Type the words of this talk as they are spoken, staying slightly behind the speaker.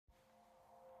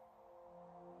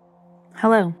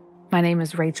Hello, my name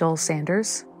is Rachel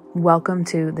Sanders. Welcome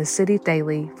to the City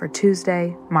Daily for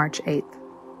Tuesday, March 8th.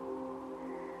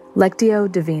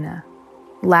 Lectio Divina,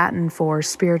 Latin for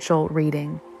spiritual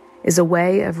reading, is a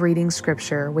way of reading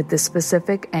Scripture with the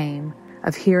specific aim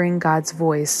of hearing God's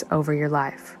voice over your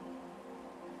life.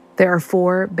 There are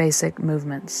 4 basic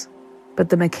movements, but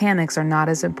the mechanics are not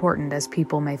as important as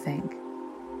people may think.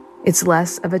 It's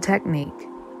less of a technique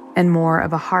and more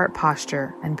of a heart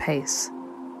posture and pace.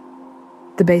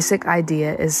 The basic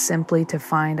idea is simply to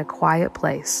find a quiet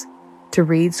place to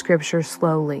read Scripture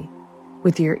slowly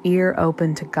with your ear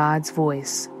open to God's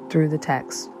voice through the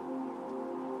text.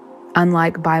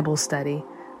 Unlike Bible study,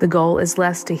 the goal is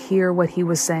less to hear what he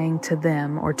was saying to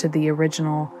them or to the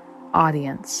original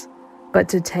audience, but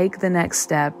to take the next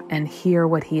step and hear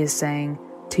what he is saying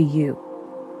to you.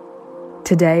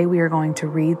 Today we are going to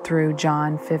read through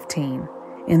John 15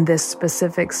 in this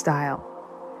specific style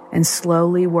and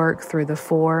slowly work through the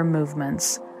 4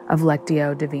 movements of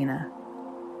Lectio Divina.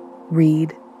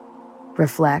 Read,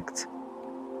 reflect,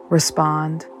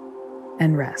 respond,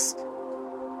 and rest.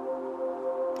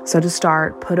 So to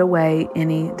start, put away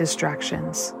any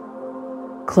distractions.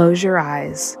 Close your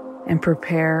eyes and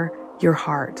prepare your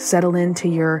heart. Settle into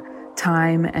your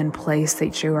time and place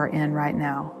that you are in right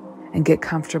now and get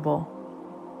comfortable.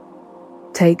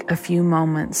 Take a few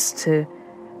moments to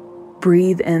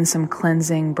breathe in some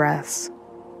cleansing breaths.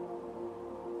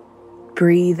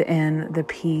 Breathe in the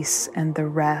peace and the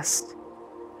rest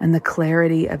and the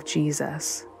clarity of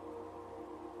Jesus.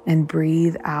 And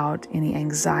breathe out any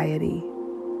anxiety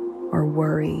or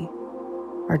worry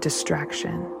or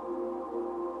distraction.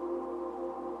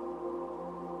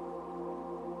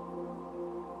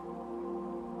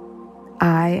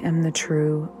 I am the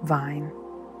true vine,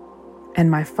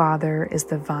 and my Father is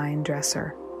the vine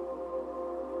dresser.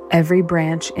 Every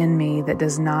branch in me that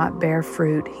does not bear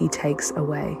fruit, he takes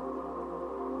away.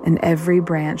 And every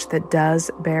branch that does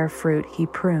bear fruit, he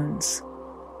prunes,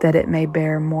 that it may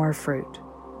bear more fruit.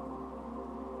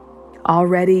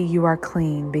 Already you are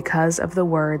clean because of the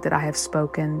word that I have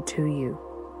spoken to you.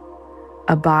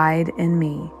 Abide in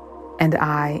me, and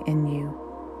I in you.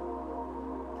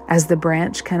 As the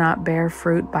branch cannot bear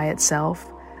fruit by itself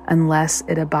unless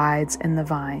it abides in the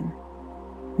vine,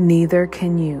 neither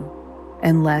can you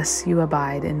unless you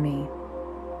abide in me.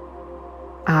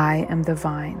 I am the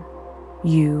vine,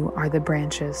 you are the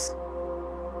branches.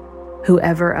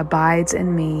 Whoever abides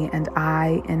in me and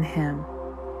I in him,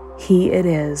 he it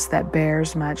is that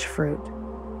bears much fruit.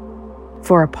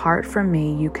 For apart from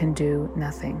me you can do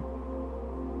nothing.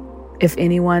 If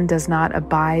anyone does not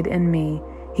abide in me,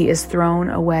 he is thrown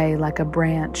away like a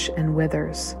branch and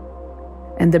withers,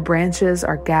 and the branches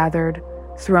are gathered,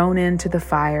 thrown into the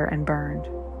fire and burned.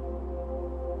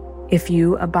 If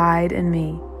you abide in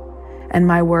me, and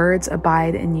my words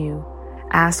abide in you,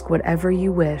 ask whatever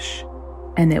you wish,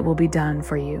 and it will be done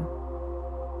for you.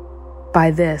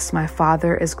 By this my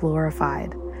Father is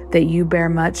glorified, that you bear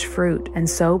much fruit and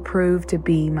so prove to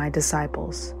be my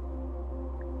disciples.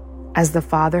 As the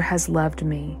Father has loved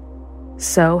me,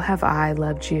 so have I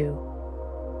loved you.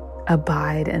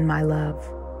 Abide in my love.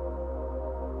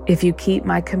 If you keep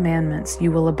my commandments,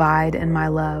 you will abide in my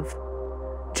love,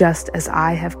 just as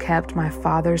I have kept my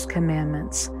Father's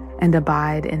commandments and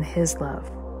abide in his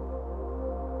love.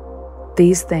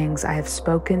 These things I have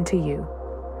spoken to you,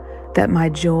 that my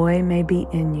joy may be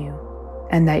in you,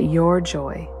 and that your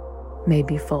joy may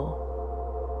be full.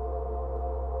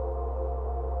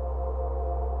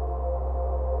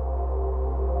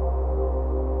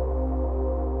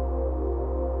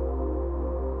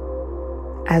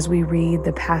 As we read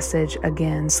the passage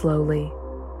again slowly,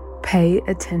 pay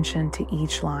attention to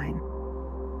each line.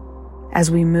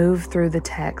 As we move through the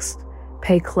text,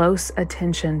 pay close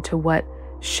attention to what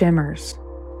shimmers,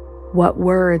 what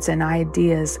words and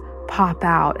ideas pop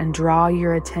out and draw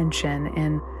your attention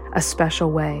in a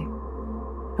special way.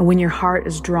 And when your heart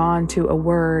is drawn to a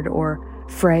word or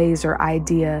phrase or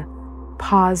idea,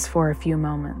 pause for a few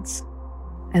moments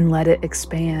and let it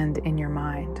expand in your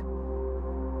mind.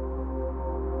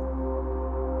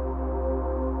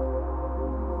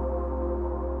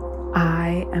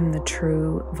 I am the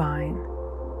true vine,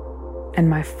 and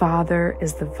my Father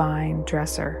is the vine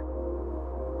dresser.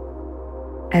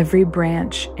 Every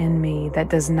branch in me that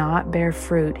does not bear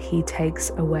fruit, he takes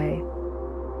away.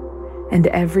 And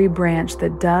every branch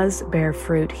that does bear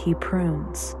fruit, he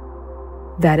prunes,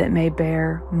 that it may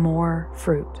bear more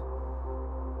fruit.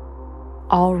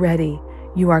 Already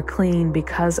you are clean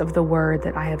because of the word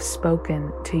that I have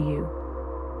spoken to you.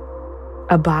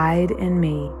 Abide in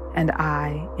me, and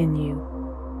I in you.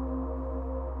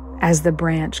 As the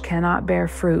branch cannot bear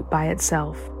fruit by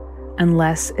itself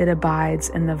unless it abides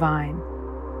in the vine.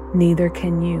 Neither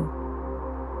can you,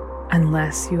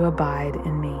 unless you abide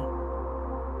in me.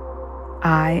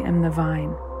 I am the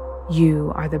vine,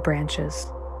 you are the branches.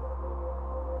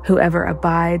 Whoever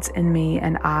abides in me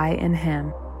and I in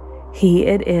him, he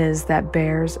it is that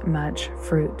bears much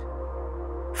fruit.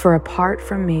 For apart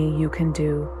from me you can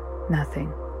do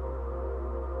nothing.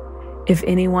 If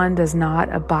anyone does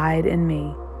not abide in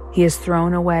me, he is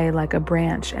thrown away like a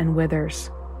branch and withers,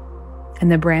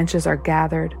 and the branches are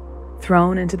gathered,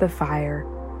 thrown into the fire,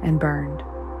 and burned.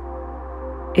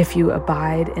 If you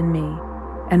abide in me,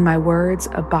 and my words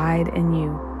abide in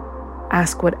you,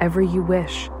 ask whatever you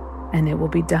wish, and it will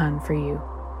be done for you.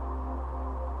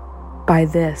 By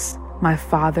this my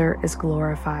Father is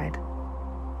glorified,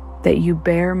 that you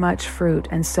bear much fruit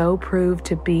and so prove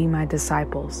to be my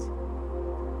disciples.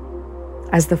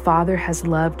 As the Father has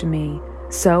loved me,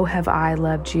 so have I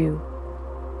loved you.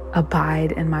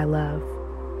 Abide in my love.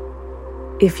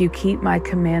 If you keep my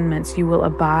commandments, you will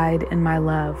abide in my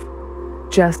love,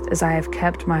 just as I have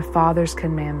kept my Father's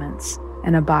commandments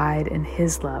and abide in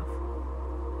his love.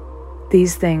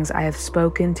 These things I have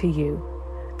spoken to you,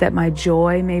 that my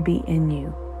joy may be in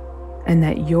you, and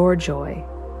that your joy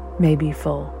may be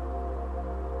full.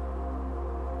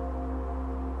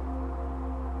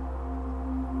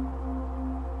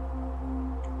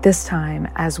 This time,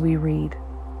 as we read,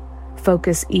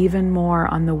 focus even more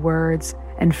on the words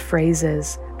and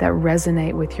phrases that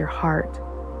resonate with your heart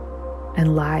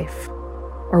and life,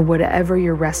 or whatever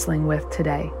you're wrestling with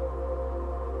today.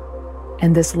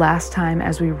 And this last time,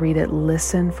 as we read it,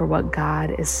 listen for what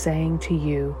God is saying to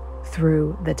you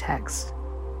through the text.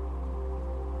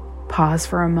 Pause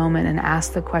for a moment and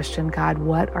ask the question, God,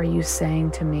 what are you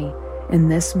saying to me in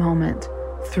this moment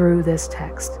through this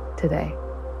text today?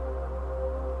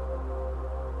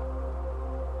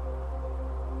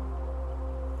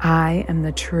 I am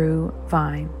the true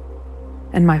vine,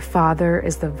 and my Father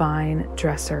is the vine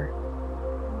dresser.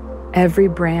 Every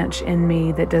branch in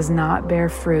me that does not bear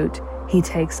fruit, he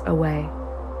takes away.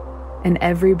 And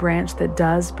every branch that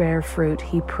does bear fruit,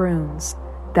 he prunes,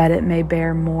 that it may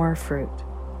bear more fruit.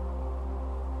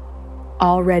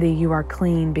 Already you are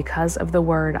clean because of the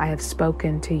word I have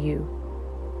spoken to you.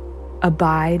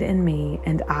 Abide in me,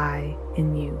 and I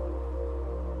in you.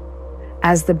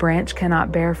 As the branch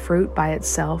cannot bear fruit by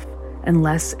itself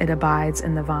unless it abides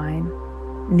in the vine,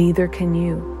 neither can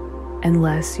you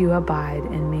unless you abide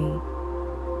in me.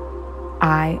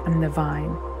 I am the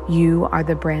vine, you are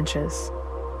the branches.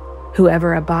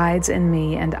 Whoever abides in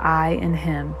me and I in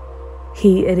him,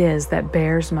 he it is that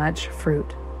bears much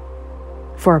fruit.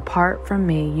 For apart from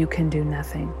me you can do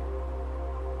nothing.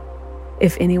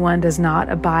 If anyone does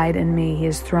not abide in me, he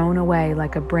is thrown away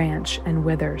like a branch and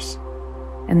withers,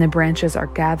 and the branches are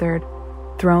gathered,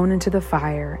 thrown into the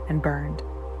fire, and burned.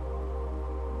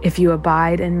 If you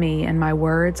abide in me and my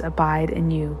words abide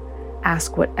in you,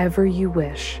 ask whatever you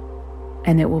wish,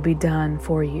 and it will be done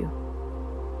for you.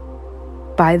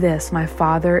 By this my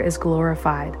Father is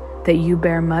glorified, that you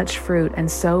bear much fruit and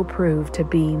so prove to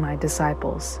be my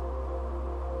disciples.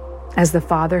 As the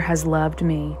Father has loved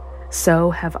me,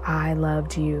 so have I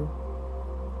loved you.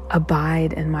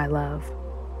 Abide in my love.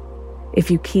 If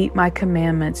you keep my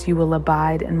commandments, you will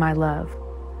abide in my love,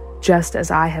 just as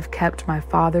I have kept my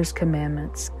Father's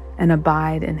commandments and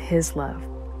abide in his love.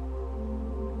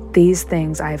 These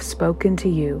things I have spoken to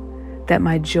you, that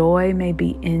my joy may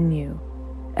be in you,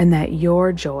 and that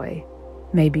your joy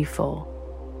may be full.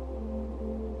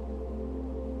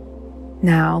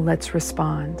 Now let's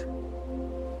respond.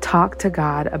 Talk to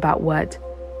God about what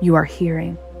you are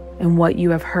hearing and what you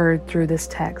have heard through this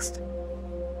text.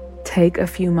 Take a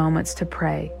few moments to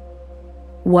pray.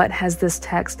 What has this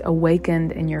text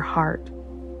awakened in your heart?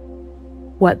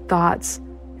 What thoughts,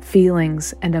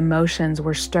 feelings, and emotions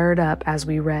were stirred up as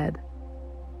we read?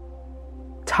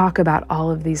 Talk about all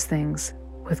of these things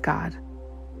with God.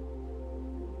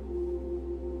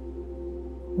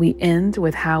 We end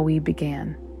with how we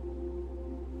began.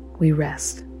 We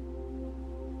rest.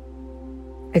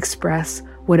 Express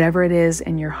whatever it is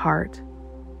in your heart.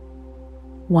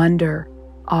 Wonder,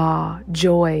 awe,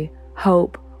 joy,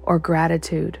 hope, or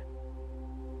gratitude.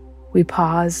 We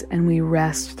pause and we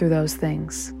rest through those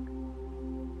things.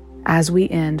 As we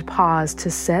end, pause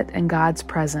to sit in God's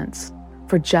presence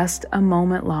for just a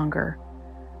moment longer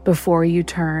before you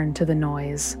turn to the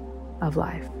noise of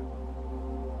life.